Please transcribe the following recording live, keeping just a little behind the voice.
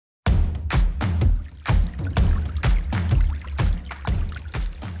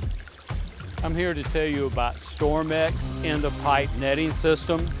I'm here to tell you about StormX end-of-pipe netting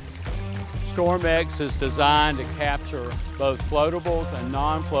system. StormX is designed to capture both floatables and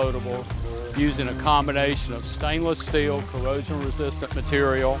non-floatables using a combination of stainless steel, corrosion-resistant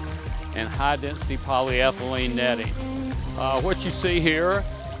material, and high-density polyethylene netting. What you see here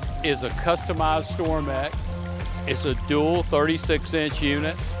is a customized StormX. It's a dual 36-inch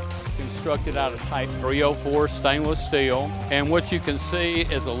unit constructed out of type 304 stainless steel. And what you can see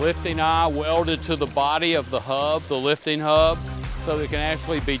is a lifting eye welded to the body of the hub, the lifting hub, so they can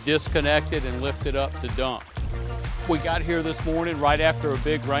actually be disconnected and lifted up to dump. We got here this morning right after a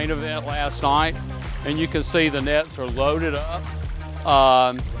big rain event last night, and you can see the nets are loaded up,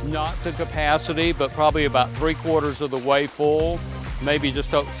 not to capacity, but probably about 3/4 of the way full, maybe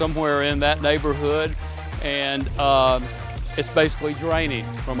just somewhere in that neighborhood. And it's basically draining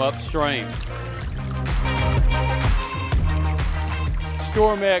from upstream.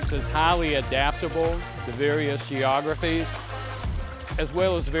 StormX is highly adaptable to various geographies as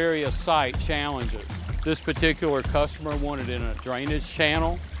well as various site challenges. This particular customer wanted in a drainage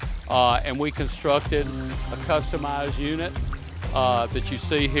channel, and we constructed a customized unit that you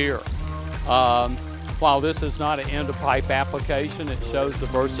see here. While this is not an end-of-pipe application, it shows the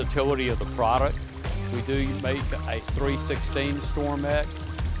versatility of the product. We do make a 3/16 StormX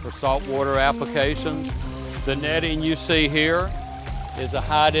for saltwater applications. The netting you see here is a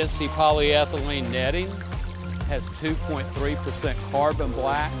high-density polyethylene netting. It has 2.3% carbon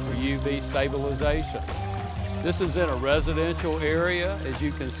black for UV stabilization. This is in a residential area, as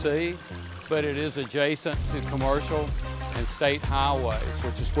you can see, but it is adjacent to commercial and state highways,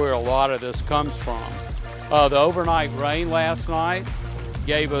 which is where a lot of this comes from. The overnight rain last night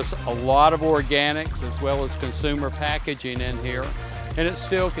gave us a lot of organics as well as consumer packaging in here, and it's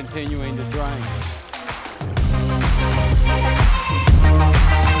still continuing to drain.